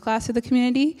and a Zumba class to the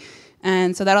community.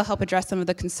 And so that'll help address some of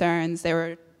the concerns they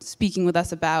were speaking with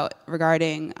us about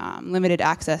regarding limited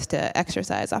access to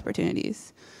exercise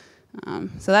opportunities.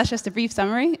 So that's just a brief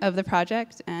summary of the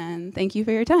project, and thank you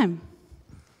for your time.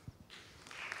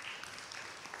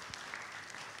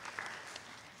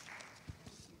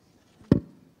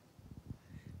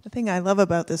 The thing I love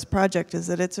about this project is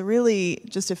that it's really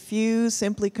just a few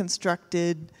simply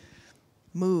constructed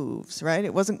moves, right?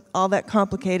 It wasn't all that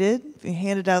complicated. We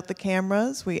handed out the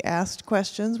cameras, we asked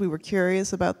questions, we were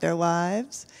curious about their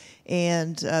lives,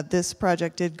 and this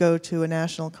project did go to a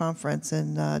national conference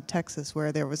in Texas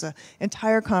where there was an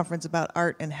entire conference about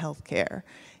art and healthcare,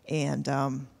 and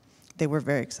they were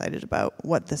very excited about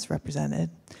what this represented.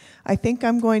 I think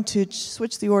I'm going to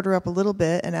switch the order up a little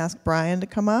bit and ask Brian to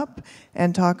come up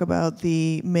and talk about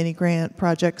the mini grant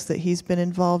projects that he's been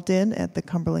involved in at the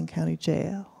Cumberland County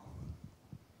Jail.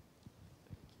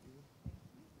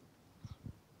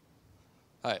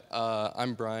 Hi,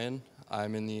 I'm Brian.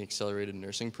 I'm in the Accelerated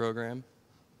Nursing Program.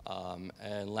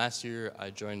 And last year I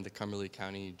joined the Cumberland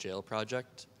County Jail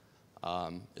Project.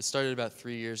 It started about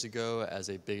 3 years ago as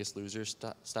a Biggest Loser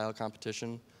style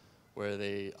competition where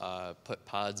they put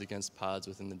pods against pods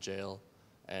within the jail,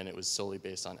 and it was solely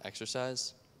based on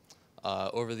exercise.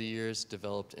 Over the years,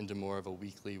 developed into more of a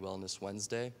weekly Wellness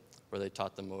Wednesday, where they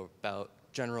taught them more about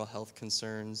general health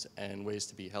concerns and ways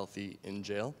to be healthy in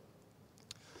jail.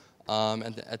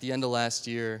 And at the end of last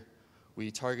year,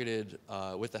 we targeted,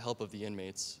 with the help of the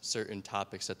inmates, certain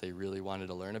topics that they really wanted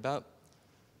to learn about.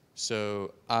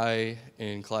 So I,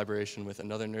 in collaboration with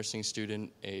another nursing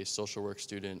student, a social work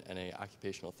student, and an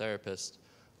occupational therapist,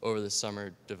 over the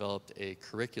summer developed a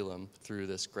curriculum through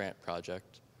this grant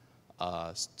project.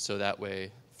 So that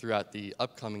way, throughout the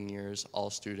upcoming years, all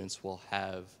students will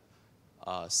have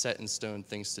set in stone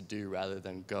things to do rather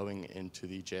than going into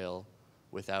the jail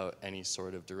without any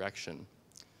sort of direction.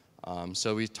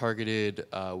 So we targeted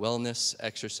wellness,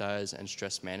 exercise, and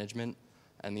stress management,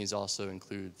 and these also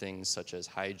include things such as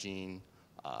hygiene,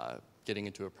 getting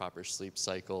into a proper sleep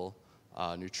cycle,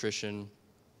 nutrition,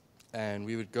 and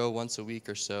we would go once a week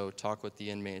or so, talk with the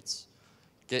inmates,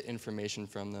 get information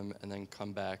from them, and then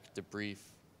come back, debrief,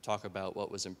 talk about what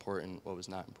was important, what was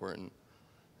not important.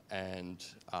 And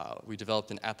we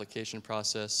developed an application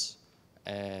process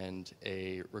and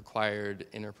a required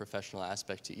interprofessional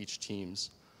aspect to each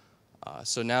teams.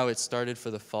 So now it's started for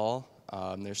the fall.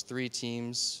 There's 3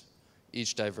 teams,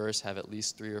 each diverse, have at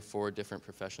least 3 or 4 different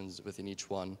professions within each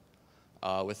one,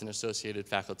 with an associated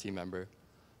faculty member.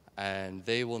 And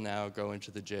they will now go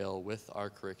into the jail with our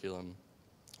curriculum,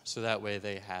 so that way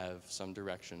they have some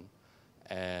direction.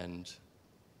 And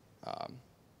I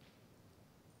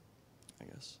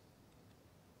guess.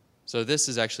 So this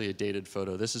is actually a dated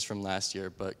photo. This is from last year,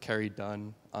 but Carrie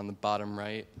Dunn on the bottom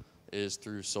right is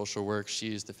through social work.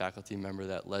 She's the faculty member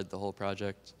that led the whole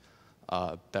project.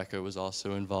 Becca was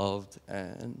also involved,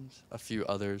 and a few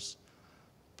others.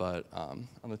 But on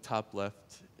the top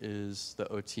left is the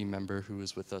OT member who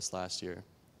was with us last year.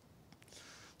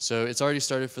 So it's already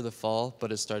started for the fall,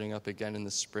 but it's starting up again in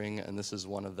the spring, and this is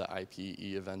one of the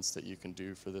IPE events that you can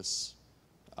do for this,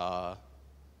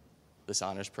 this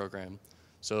honors program.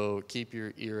 So keep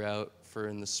your ear out for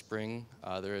in the spring.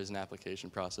 There is an application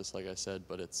process, like I said,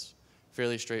 but it's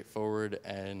fairly straightforward,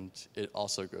 and it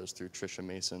also goes through Tricia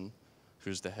Mason,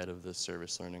 who's the head of the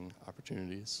Service Learning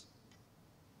Opportunities.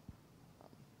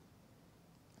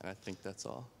 And I think that's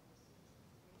all.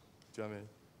 Do you want me to?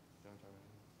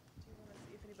 Do you want to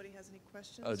see if anybody has any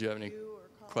questions? Oh, do you have any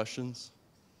questions?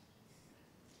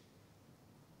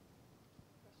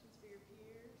 Questions for your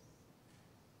peers?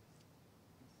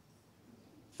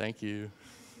 Thank you.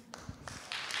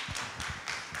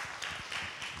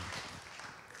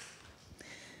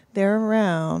 They're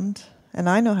around, and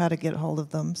I know how to get hold of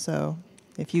them, so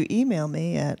if you email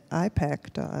me at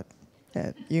ipec.une.edu,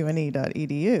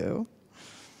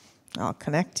 I'll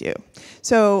connect you.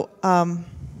 So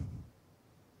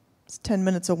it's 10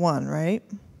 minutes of 1, right?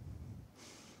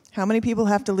 How many people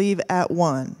have to leave at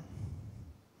 1?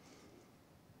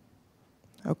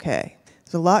 Okay.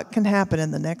 So a lot can happen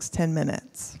in the next 10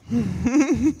 minutes.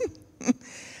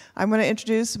 I'm going to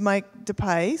introduce Mike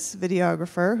DePice,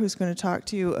 videographer, who's going to talk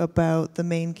to you about the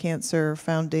Maine Cancer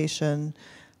Foundation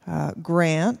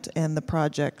grant and the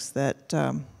projects that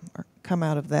come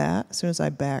out of that as soon as I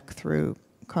back through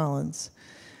Colin's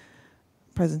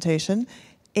presentation.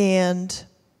 And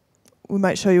we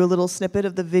might show you a little snippet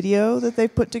of the video that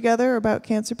they've put together about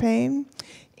cancer pain.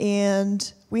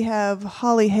 And we have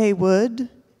Holly Haywood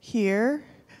here,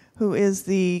 who is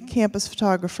the campus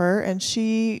photographer, and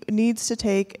she needs to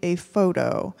take a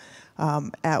photo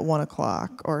at 1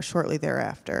 o'clock or shortly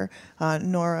thereafter.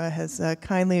 Nora has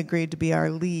kindly agreed to be our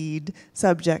lead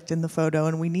subject in the photo,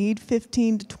 and we need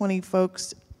 15 to 20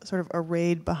 folks sort of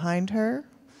arrayed behind her.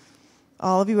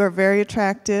 All of you are very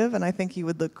attractive, and I think you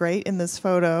would look great in this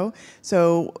photo.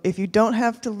 So if you don't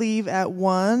have to leave at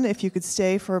 1, if you could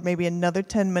stay for maybe another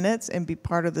 10 minutes and be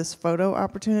part of this photo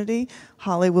opportunity,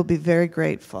 Holly will be very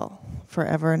grateful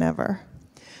forever and ever.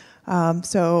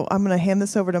 So I'm going to hand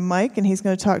this over to Mike, and he's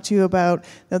going to talk to you about,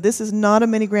 now this is not a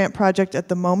mini grant project at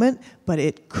the moment, but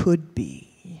it could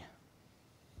be.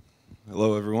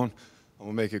 Hello, everyone. I'm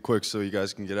going to make it quick so you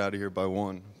guys can get out of here by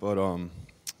 1. But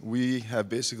we have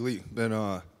basically been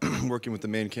working with the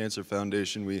Maine Cancer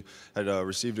Foundation. We had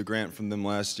received a grant from them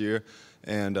last year,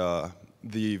 and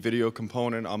the video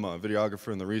component, I'm a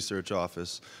videographer in the research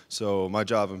office, so my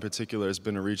job in particular has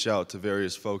been to reach out to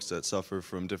various folks that suffer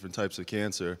from different types of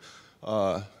cancer.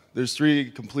 There's 3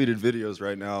 completed videos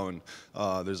right now, and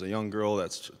there's a young girl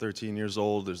that's 13 years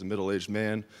old, there's a middle-aged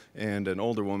man, and an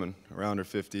older woman around her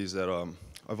 50s that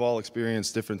have all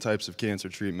experienced different types of cancer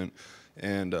treatment.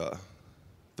 And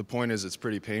the point is, it's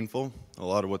pretty painful, a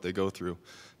lot of what they go through.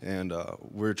 And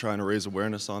we're trying to raise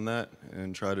awareness on that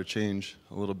and try to change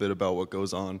a little bit about what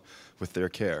goes on with their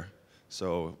care.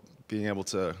 So being able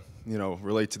to,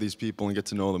 relate to these people and get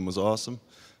to know them was awesome.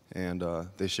 And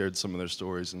they shared some of their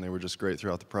stories, and they were just great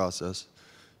throughout the process.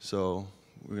 So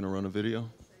we're going to run a video.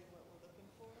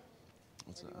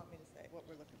 What's that? You want me to say what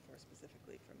we're looking for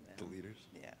specifically from them? The leaders?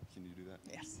 Yeah. Can you do that?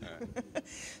 Yes. All right.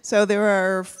 So there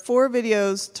are 4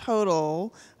 videos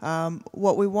total.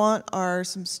 What we want are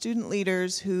some student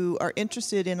leaders who are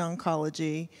interested in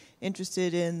oncology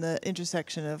interested in the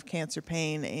intersection of cancer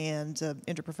pain and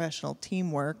interprofessional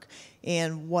teamwork.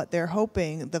 And what they're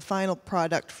hoping, the final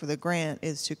product for the grant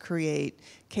is to create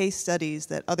case studies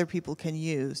that other people can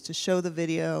use to show the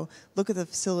video, look at the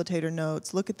facilitator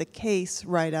notes, look at the case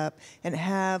write-up, and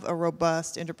have a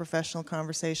robust interprofessional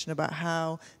conversation about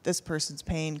how this person's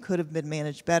pain could have been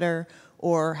managed better,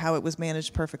 or how it was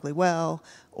managed perfectly well,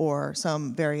 or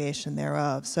some variation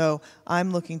thereof. So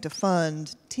I'm looking to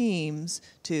fund teams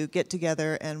to get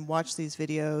together and watch these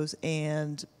videos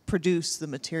and produce the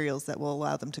materials that will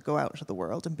allow them to go out into the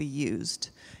world and be used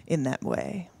in that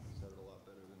way. Said it a lot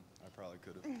better than I probably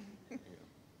could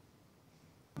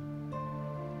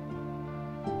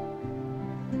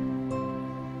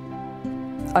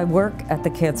have. I work at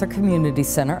the Cancer Community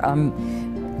Center. I'm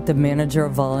the manager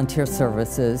of volunteer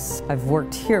services. I've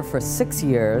worked here for 6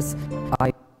 years.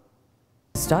 I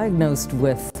was diagnosed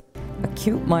with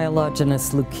acute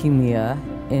myelogenous leukemia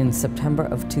in September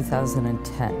of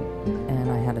 2010,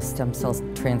 and I had a stem cell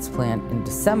transplant in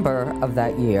December of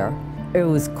that year. It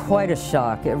was quite a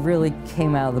shock. It really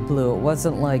came out of the blue. It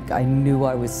wasn't like I knew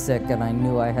I was sick and I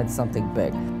knew I had something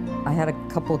big. I had a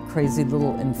couple of crazy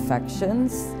little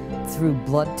infections through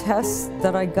blood tests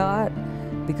that I got.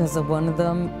 Because of one of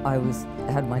them, I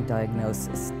had my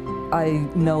diagnosis. I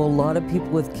know a lot of people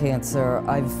with cancer.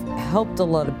 I've helped a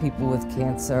lot of people with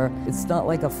cancer. It's not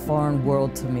like a foreign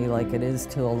world to me like it is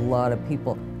to a lot of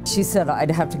people. She said I'd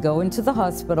have to go into the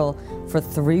hospital for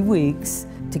 3 weeks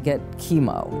to get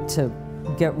chemo, to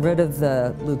get rid of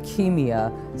the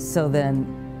leukemia, so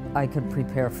then I could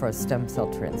prepare for a stem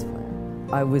cell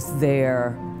transplant. I was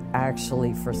there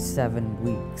actually for 7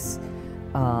 weeks.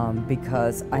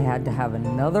 Because I had to have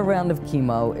another round of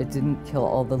chemo. It didn't kill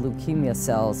all the leukemia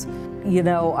cells. You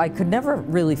know, I could never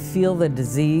really feel the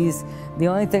disease. The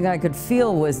only thing I could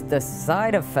feel was the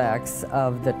side effects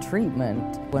of the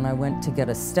treatment. When I went to get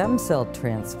a stem cell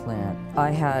transplant,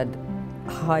 I had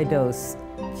high-dose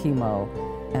chemo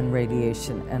and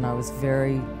radiation, and I was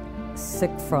very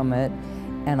sick from it,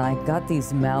 and I got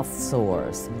these mouth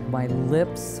sores. My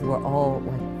lips were all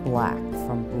like black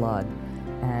from blood,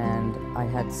 and I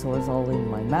had sores all in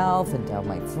my mouth and down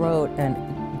my throat, and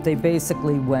they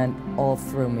basically went all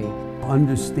through me.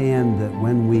 Understand that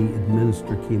when we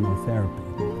administer chemotherapy,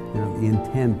 the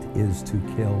intent is to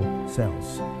kill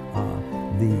cells.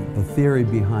 The theory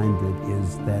behind it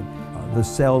is that the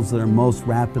cells that are most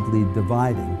rapidly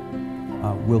dividing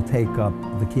will take up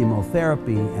the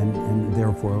chemotherapy and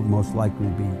therefore most likely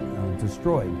be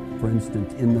destroyed. For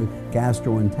instance, in the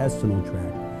gastrointestinal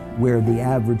tract, where the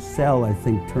average cell, I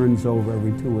think, turns over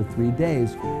every 2 or 3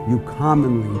 days, you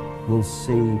commonly will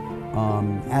see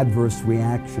adverse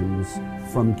reactions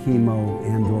from chemo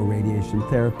and or radiation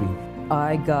therapy.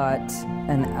 I got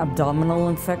an abdominal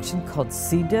infection called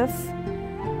C. diff,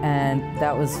 and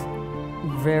that was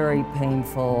very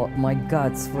painful. My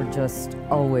guts were just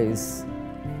always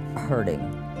hurting.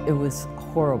 It was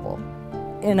horrible.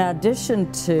 In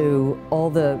addition to all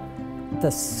the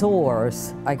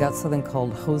sores, I got something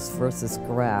called host versus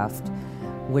graft,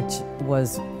 which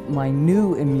was my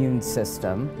new immune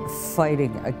system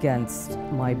fighting against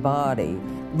my body.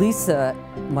 Lisa,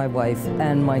 my wife,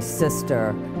 and my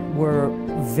sister were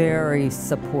very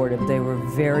supportive. They were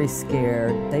very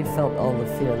scared. They felt all the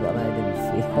fear that I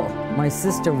didn't feel. My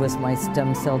sister was my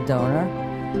stem cell donor,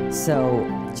 so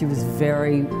she was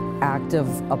very active,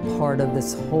 a part of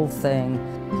this whole thing.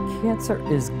 Cancer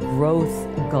is growth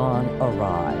gone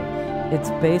awry. It's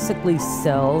basically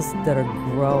cells that are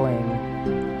growing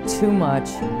too much,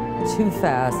 too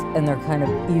fast, and they're kind of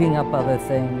eating up other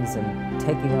things and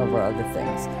taking over other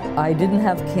things. I didn't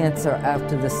have cancer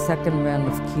after the second round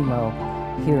of chemo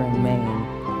here in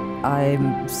Maine.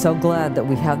 I'm so glad that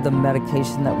we have the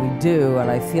medication that we do, and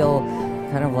I feel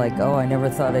kind of like, oh, I never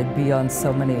thought I'd be on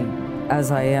so many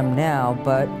as I am now,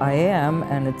 but I am,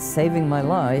 and it's saving my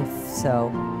life, so.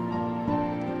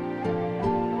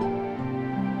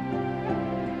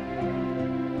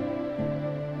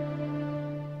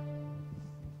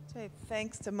 Okay,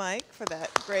 thanks to Mike for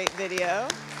that great video.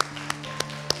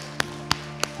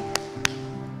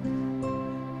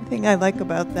 The thing I like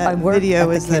about that video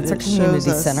is that it shows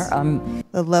us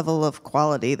the level of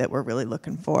quality that we're really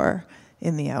looking for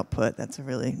in the output. That's a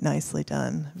really nicely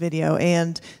done video.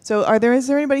 And so is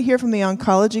there anybody here from the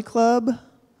Oncology Club?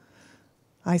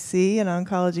 I see an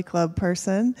Oncology Club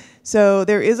person. So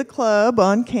there is a club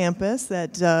on campus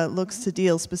that looks to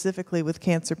deal specifically with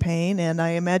cancer pain, and I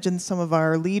imagine some of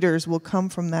our leaders will come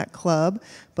from that club.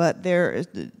 But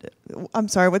I'm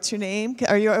sorry, what's your name?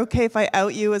 Are you okay if I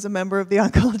out you as a member of the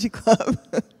Oncology Club?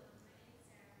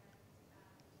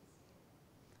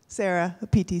 Sarah, a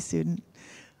PT student.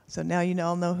 So now you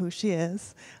all know who she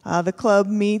is. The club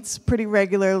meets pretty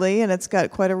regularly, and it's got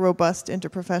quite a robust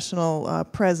interprofessional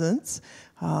presence.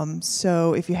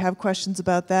 So if you have questions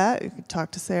about that, you can talk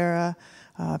to Sarah.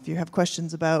 If you have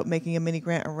questions about making a mini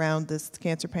grant around this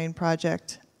cancer pain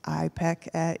project, ipec@une.edu.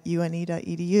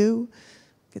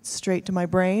 Gets straight to my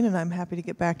brain, and I'm happy to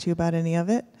get back to you about any of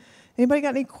it. Anybody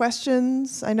got any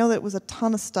questions? I know that it was a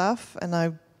ton of stuff, and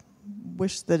I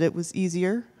wish that it was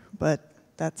easier, but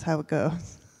that's how it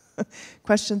goes.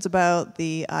 Questions about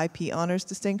the IP honors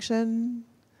distinction?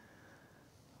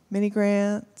 Mini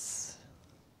grants?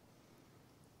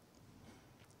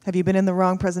 Have you been in the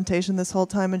wrong presentation this whole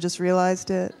time and just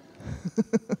realized it?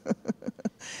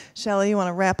 Shelley, you want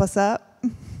to wrap us up?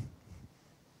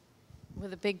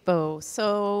 With a big bow.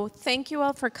 So thank you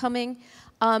all for coming.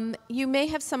 You may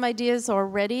have some ideas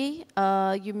already.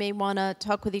 You may want to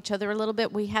talk with each other a little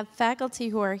bit. We have faculty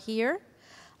who are here.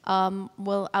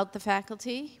 We'll out the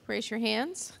faculty, raise your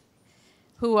hands,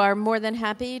 who are more than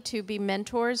happy to be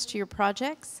mentors to your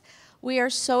projects. We are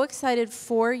so excited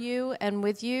for you and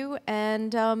with you,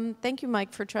 and thank you,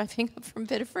 Mike, for driving up from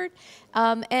Biddeford.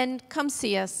 And come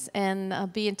see us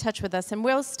and be in touch with us. And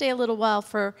we'll stay a little while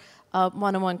for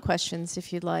one-on-one questions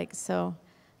if you'd like. So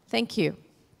thank you.